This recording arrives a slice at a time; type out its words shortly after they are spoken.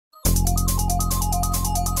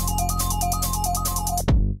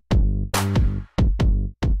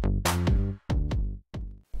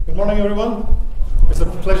morning, everyone. It's a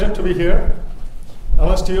pleasure to be here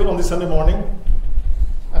amongst you on this Sunday morning.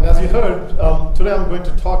 And as you heard, today I'm going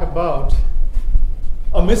to talk about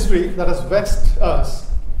a mystery that has vexed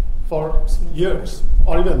us for years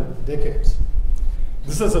or even decades.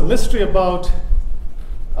 This is a mystery about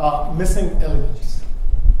missing elements.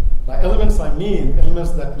 By elements, I mean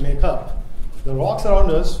elements that make up the rocks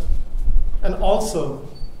around us and also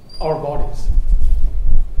our bodies.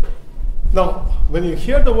 Now, when you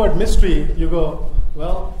hear the word mystery, you go,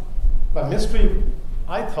 well, by mystery,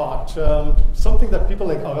 I thought something that people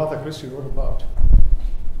like Agatha Christie wrote about.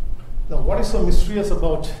 Now, what is so mysterious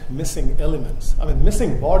about missing elements? I mean,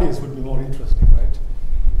 missing bodies would be more interesting, right?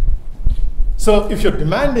 So if you're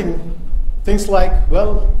demanding things like,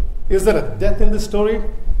 well, is there a death in this story?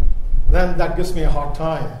 Then that gives me a hard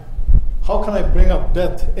time. How can I bring up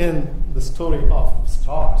death in the story of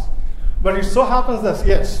stars? But it so happens that,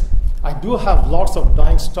 yes, I do have lots of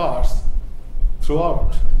dying stars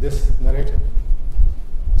throughout this narrative.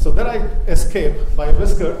 So then I escape by a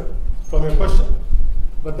whisker from your question.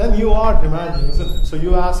 But then you are demanding, isn't it? So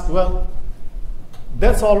you ask, well,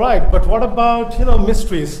 that's all right, but what about,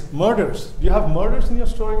 mysteries, murders? Do you have murders in your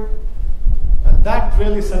story? And that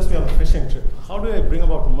really sends me on a fishing trip. How do I bring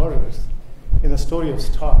about murders in a story of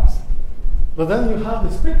stars? But then you have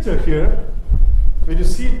this picture here, where you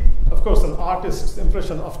see, of course, an artist's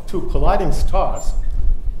impression of two colliding stars.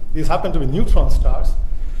 These happen to be neutron stars.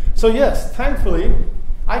 So yes, thankfully,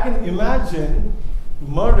 I can imagine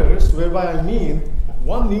murders whereby I mean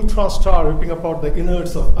one neutron star ripping apart the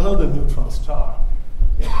innards of another neutron star,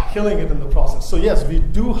 killing it in the process. So yes, we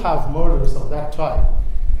do have murders of that type.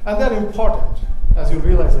 And they're important, as you'll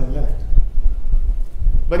realize in a minute.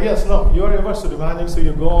 But yes, no, you're averse to demanding, so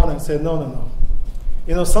you go on and say, no.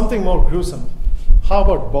 Something more gruesome. How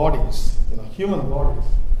about bodies, human bodies?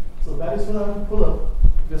 So that is when I'm going to pull up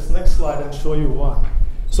this next slide and show you one.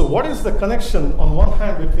 So what is the connection on one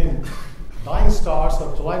hand between dying stars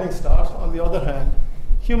or colliding stars, on the other hand,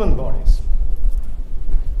 human bodies?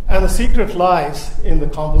 And the secret lies in the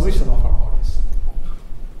composition of our bodies.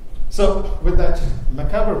 So with that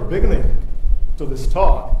macabre beginning to this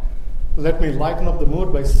talk, let me lighten up the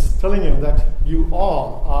mood by telling you that you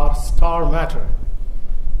all are star matter.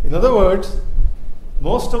 In other words,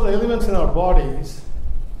 most of the elements in our bodies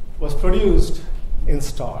was produced in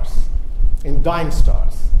stars, in dying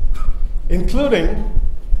stars, including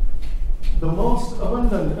the most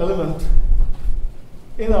abundant element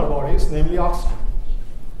in our bodies, namely oxygen,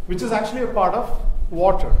 which is actually a part of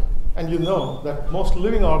water. And you know that most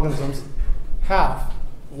living organisms have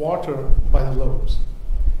water by the loads.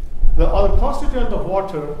 The other constituent of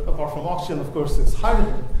water, apart from oxygen, of course, is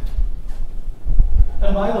hydrogen.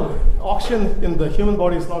 And by the way, oxygen in the human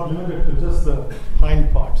body is not limited to just the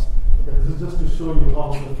hind parts. Okay, this is just to show you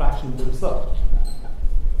how the fraction builds up.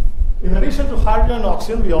 In addition to hydrogen and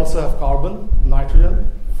oxygen, we also have carbon, nitrogen,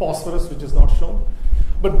 phosphorus, which is not shown.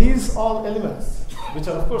 But these all elements, which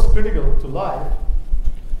are of course critical to life,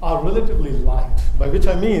 are relatively light, by which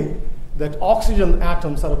I mean that oxygen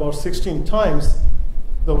atoms are about 16 times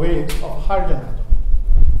the weight of a hydrogen atom,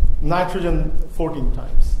 nitrogen 14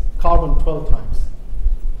 times, carbon 12 times.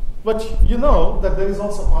 But you know that there is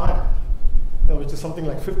also iron, which is something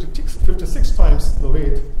like 56 times the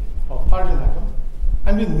weight of hydrogen atom,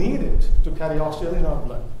 and we need it to carry oxygen in our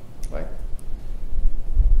blood, right?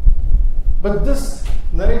 But this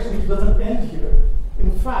narration doesn't end here.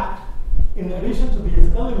 In fact, in addition to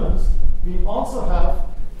these elements, we also have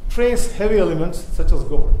trace heavy elements such as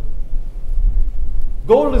gold.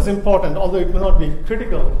 Gold is important, although it may not be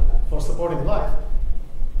critical for supporting life.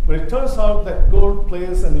 But it turns out that gold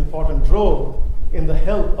plays an important role in the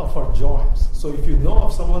health of our joints. So if you know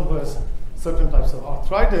of someone who has certain types of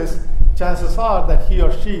arthritis, chances are that he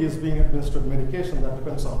or she is being administered medication that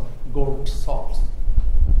depends on gold salts.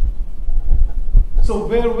 So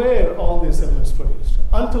where were all these elements produced?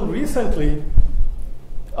 Until recently,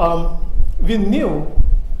 we knew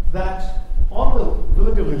that all the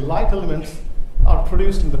relatively light elements are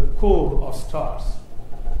produced in the core of stars.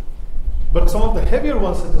 But some of the heavier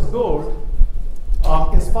ones, such as gold,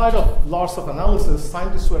 in spite of lots of analysis,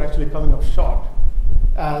 scientists were actually coming up short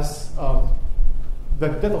as the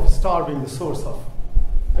death of a star being the source of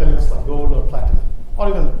elements like gold or platinum, or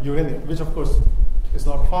even uranium, which of course is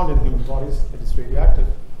not found in human bodies, it is radioactive.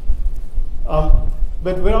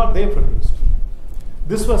 But where are they produced?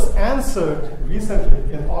 This was answered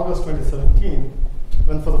recently in August 2017,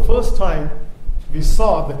 when for the first time we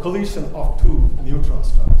saw the collision of two neutron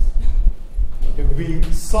stars. Okay, we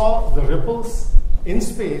saw the ripples in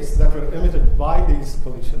space that were emitted by these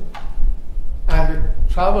collisions, and it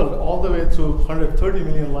traveled all the way through 130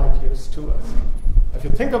 million light years to us. If you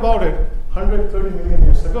think about it, 130 million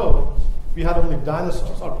years ago, we had only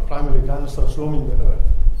dinosaurs, or primarily dinosaurs, roaming the Earth.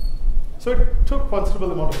 So it took a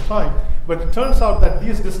considerable amount of time, but it turns out that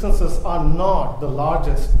these distances are not the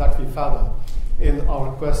largest that we fathom in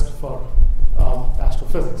our quest for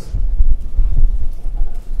astrophysics.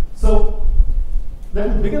 So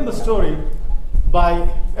let me begin the story by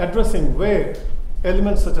addressing where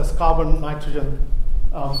elements such as carbon, nitrogen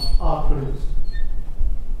are produced.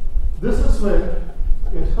 This is where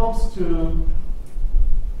it helps to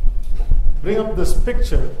bring up this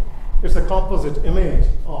picture. It's a composite image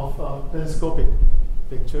of telescopic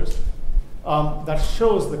pictures that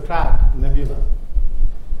shows the Crab Nebula.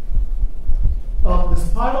 The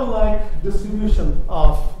spiral-like distribution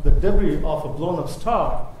of the debris of a blown-up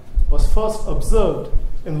star was first observed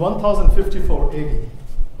in 1054 AD, okay,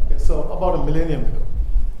 so about a millennium ago.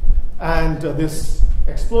 And this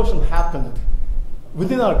explosion happened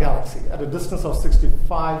within our galaxy at a distance of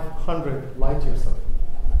 6,500 light years away.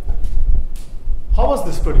 How was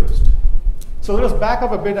this produced? So let us back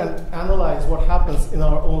up a bit and analyze what happens in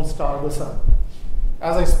our own star, the Sun.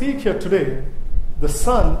 As I speak here today, the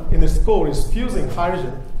Sun in its core is fusing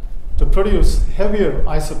hydrogen to produce heavier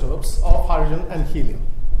isotopes of hydrogen and helium.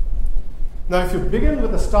 Now, if you begin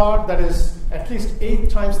with a star that is at least 8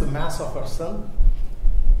 times the mass of our Sun,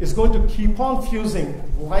 it's going to keep on fusing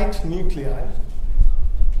light nuclei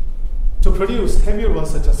to produce heavier ones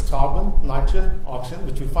such as carbon, nitrogen, oxygen,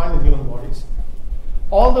 which we find in human bodies,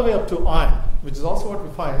 all the way up to iron, which is also what we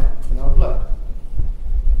find in our blood.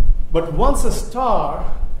 But once a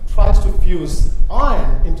star tries to fuse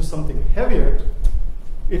iron into something heavier,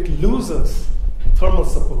 it loses thermal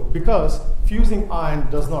support because fusing iron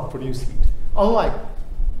does not produce heat, unlike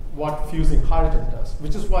what fusing hydrogen does,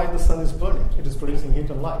 which is why the Sun is burning. It is producing heat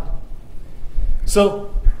and light.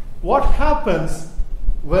 So what happens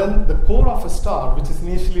when the core of a star, which is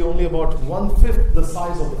initially only about 1/5 the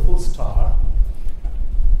size of the full star,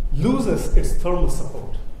 loses its thermal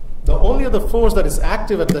support? The only other force that is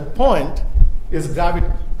active at that point is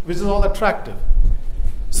gravity, which is all attractive.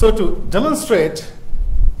 So to demonstrate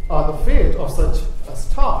the fate of such a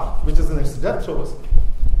star, which is in its death throes,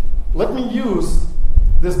 let me use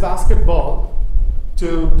this basketball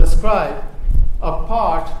to describe a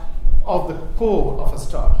part of the core of a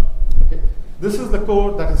star. Okay? This is the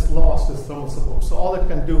core that has lost its thermal support. So all it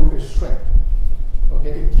can do is shrink. Okay?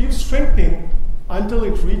 It keeps shrinking until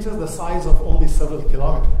it reaches the size of only several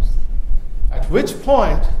kilometers, at which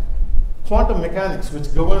point quantum mechanics,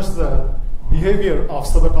 which governs the behavior of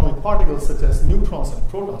subatomic particles such as neutrons and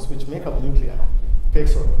protons, which make up nuclei,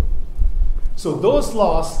 takes over. So those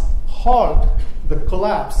laws halt the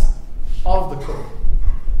collapse of the core.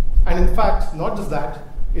 And in fact, not just that,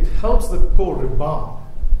 it helps the core rebound.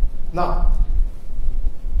 Now,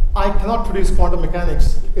 I cannot produce quantum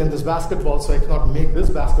mechanics in this basketball, so I cannot make this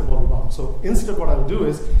basketball rebound. So instead what I'll do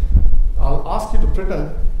is, I'll ask you to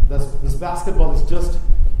pretend that this basketball is just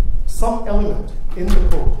some element in the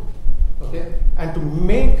core. Okay? And to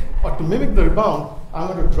mimic the rebound, I'm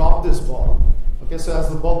going to drop this ball. Okay, so as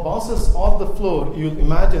the ball bounces off the floor, you'll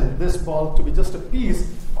imagine this ball to be just a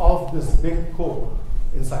piece of this big core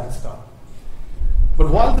inside the star. But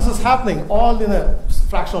while this is happening, all in a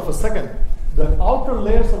fraction of a second, the outer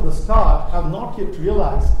layers of the star have not yet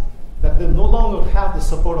realized that they no longer have the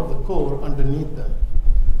support of the core underneath them.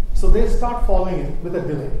 So they start falling in with a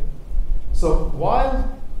delay. So while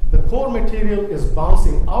the core material is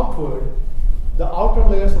bouncing outward, the outer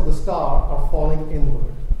layers of the star are falling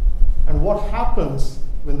inward. And what happens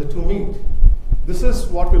when the two meet? This is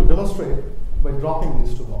what we'll demonstrate by dropping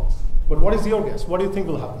these two balls. But what is your guess? What do you think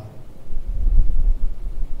will happen?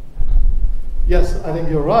 Yes, I think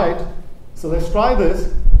you're right. So let's try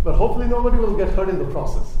this, but hopefully nobody will get hurt in the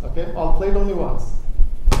process. Okay, I'll play it only once.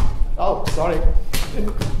 Oh, sorry.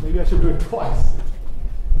 Maybe I should do it twice.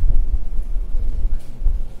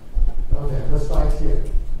 Okay, let's try it here.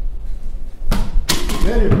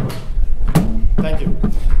 There you go. Thank you.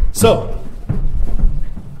 So,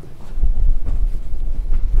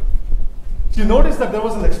 you notice that there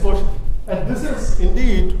was an explosion. And this is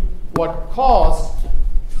indeed what caused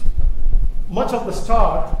much of the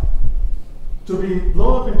star to be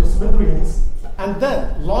blown up into smithereens and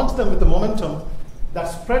then launch them with a momentum that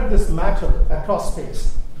spread this matter across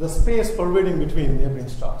space, the space pervading between neighboring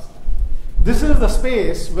stars. This is the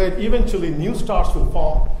space where eventually new stars will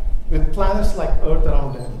form with planets like Earth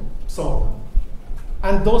around them, some of them.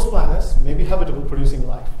 And those planets may be habitable, producing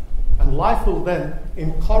life. And life will then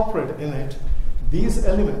incorporate in it these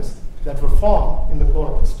elements that were formed in the core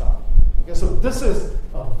of the star. Okay? Okay, so this is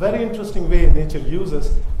a very interesting way nature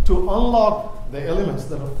uses to unlock the elements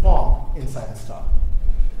that are formed inside a star.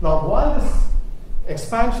 Now, while this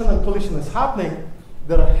expansion and collision is happening,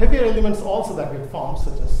 there are heavier elements also that get formed,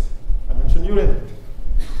 such as I mentioned uranium.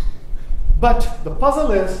 But the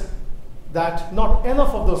puzzle is that not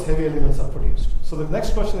enough of those heavy elements are produced. So the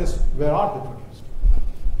next question is, where are they produced?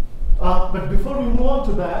 But before we move on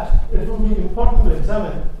to that, it will be important to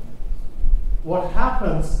examine what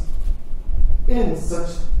happens in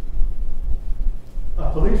such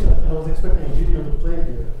a collision. I was expecting a video to play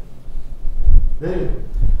here. There you go.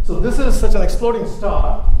 So this is such an exploding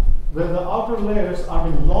star where the outer layers are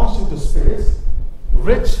being launched into space,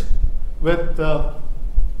 rich with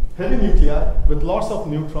heavy nuclei with lots of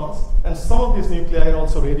neutrons, and some of these nuclei are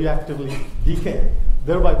also radioactively decaying,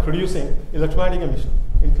 thereby producing electromagnetic emission,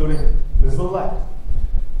 including visible light.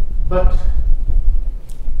 But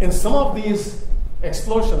in some of these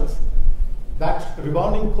explosions, that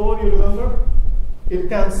rebounding core, you remember, it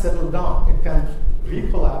can settle down. It can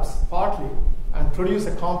recollapse partly and produce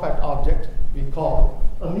a compact object we call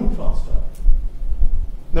a neutron star.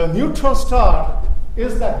 Now, a neutron star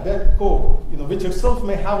is that dead core, which itself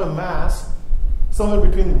may have a mass somewhere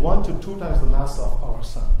between 1 to 2 times the mass of our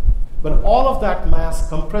sun. But all of that mass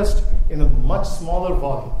compressed in a much smaller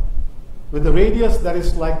volume, with a radius that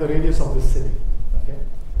is like the radius of this city. Okay?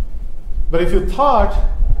 But if you thought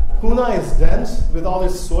Pune is dense with all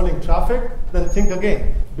its swirling traffic, then think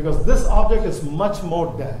again, because this object is much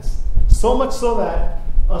more dense. So much so that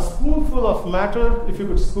a spoonful of matter, if you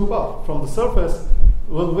could scoop up from the surface,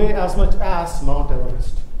 will weigh as much as Mount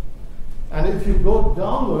Everest. And if you go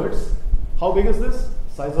downwards, how big is this?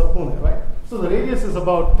 Size of Pune, right? So the radius is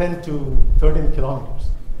about 10 to 13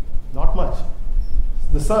 kilometers. Not much.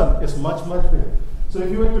 The sun is much, much bigger. So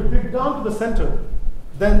if you were to dig down to the center,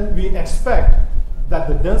 then we expect that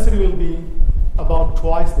the density will be about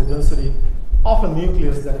twice the density of a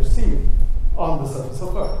nucleus that you see on the surface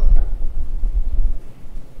of Earth.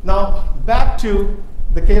 Now, back to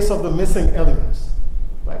the case of the missing elements,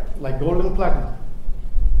 right? Like gold and platinum.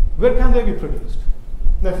 Where can they be produced?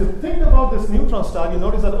 Now, if you think about this neutron star, you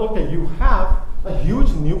notice that, okay, you have a huge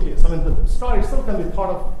nucleus. I mean, the star itself can be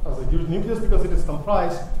thought of as a huge nucleus because it is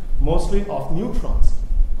comprised mostly of neutrons,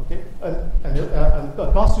 okay, and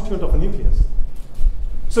a constituent of a nucleus.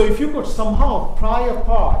 So if you could somehow pry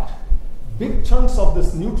apart big chunks of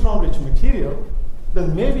this neutron-rich material,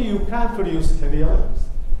 then maybe you can produce heavy elements.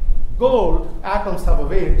 Gold atoms have a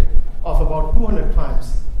weight of about 200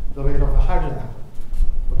 times the weight of a hydrogen atom.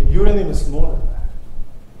 Okay, uranium is more than that.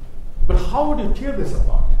 But how would you tear this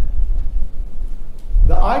apart?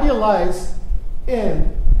 The idea lies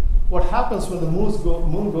in what happens when the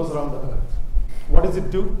moon goes around the Earth. What does it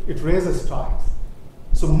do? It raises tides.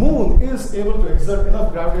 So moon is able to exert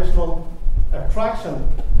enough gravitational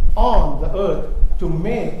attraction on the Earth to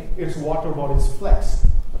make its water bodies flex,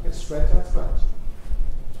 okay, stretch and stretch.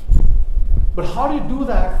 But how do you do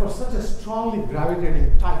that for such a strongly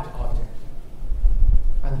gravitating tight object?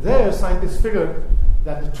 And there, scientists figured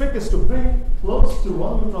that the trick is to bring close to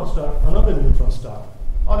one neutron star another neutron star,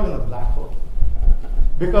 or even a black hole.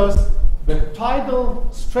 Because the tidal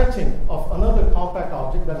stretching of another compact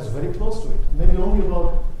object that is very close to it, maybe only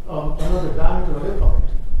about another diameter away from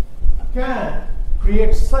it, can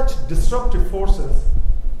create such disruptive forces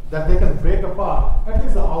that they can break apart at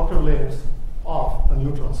least the outer layers of a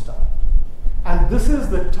neutron star. And this is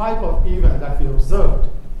the type of event that we observed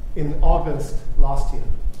in August last year,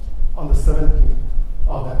 on the 17th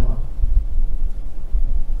of that month.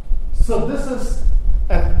 So this is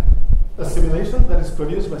a simulation that is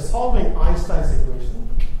produced by solving Einstein's equation.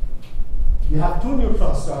 We have two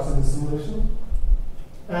neutron stars in the simulation,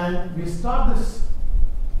 and we start this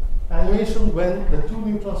animation when the two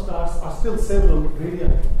neutron stars are still several radii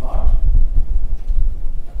apart,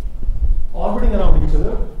 orbiting around each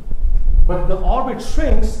other. But the orbit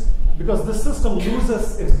shrinks because the system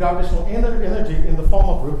loses its gravitational energy in the form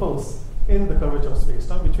of ripples in the curvature of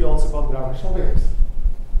space-time, which we also call gravitational waves.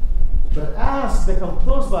 But as they come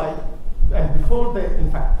close by, and before they in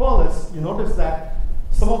fact coalesce, you notice that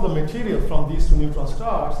some of the material from these two neutron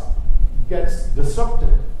stars gets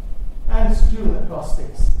disrupted and strewn across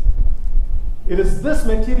space. It is this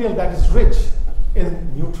material that is rich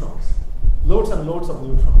in neutrons, loads and loads of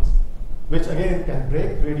neutrons, which again can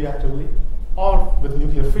break radioactively or with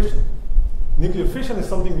nuclear fission. Nuclear fission is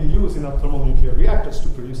something we use in our thermonuclear reactors to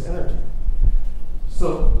produce energy.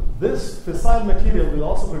 So this fissile material will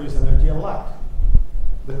also produce energy and light.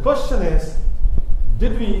 The question is,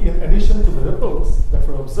 did we, in addition to the ripples that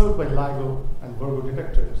were observed by LIGO and Virgo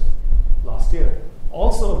detectors last year,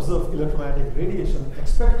 also observe electromagnetic radiation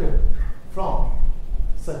expected from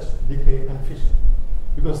such decay and fission,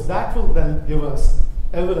 because that will then give us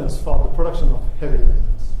evidence for the production of heavy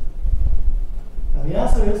elements. And the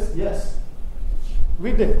answer is yes,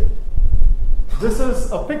 we did. This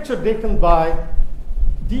is a picture taken by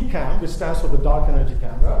DCAM, which stands for the Dark Energy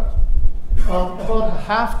Camera, about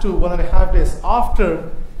half to 1.5 days after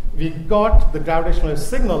we got the gravitational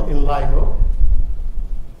signal in LIGO.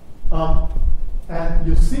 And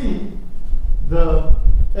you see the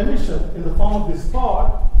emission in the form of this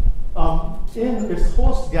spot in its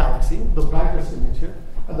host galaxy, the brightest image here.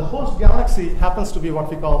 And the host galaxy happens to be what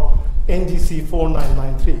we call NGC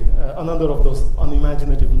 4993, another of those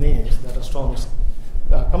unimaginative names that astronomers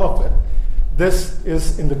come up with. This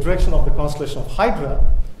is in the direction of the constellation of Hydra,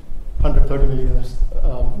 130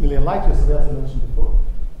 million light years away, as I mentioned before.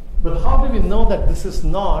 But how do we know that this is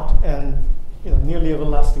not an nearly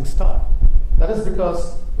everlasting star? That is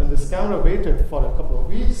because when this camera waited for a couple of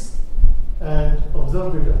weeks and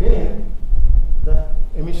observed it again, the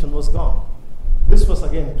emission was gone. This was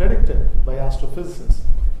again predicted by astrophysicists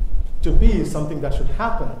to be something that should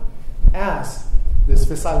happen as this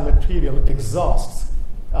fissile material exhausts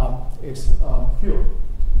its fuel.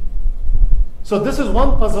 So this is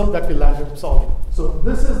one puzzle that we landed up solving. So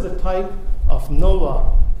this is the type of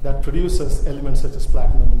nova that produces elements such as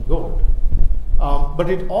platinum and gold. But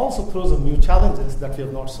it also throws up new challenges that we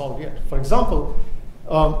have not solved yet. For example,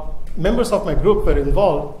 members of my group were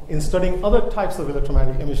involved in studying other types of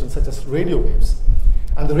electromagnetic emissions, such as radio waves.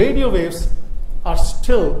 And the radio waves are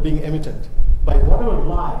still being emitted by whatever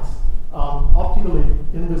lies optically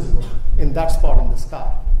invisible in that spot in the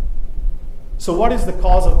sky. So what is the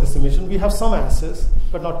cause of this emission? We have some answers,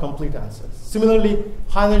 but not complete answers. Similarly,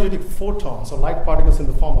 high energetic photons or light particles in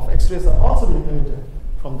the form of X-rays are also being emitted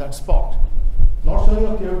from that spot. Not showing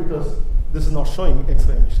up here because this is not showing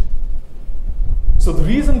X-ray emission. So the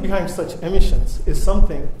reason behind such emissions is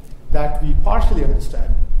something that we partially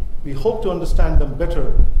understand. We hope to understand them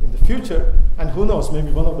better in the future, and who knows,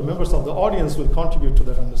 maybe one of the members of the audience will contribute to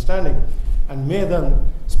that understanding and may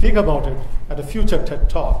then speak about it at a future TED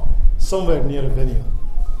Talk somewhere near a venue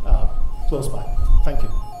close by. Thank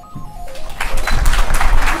you.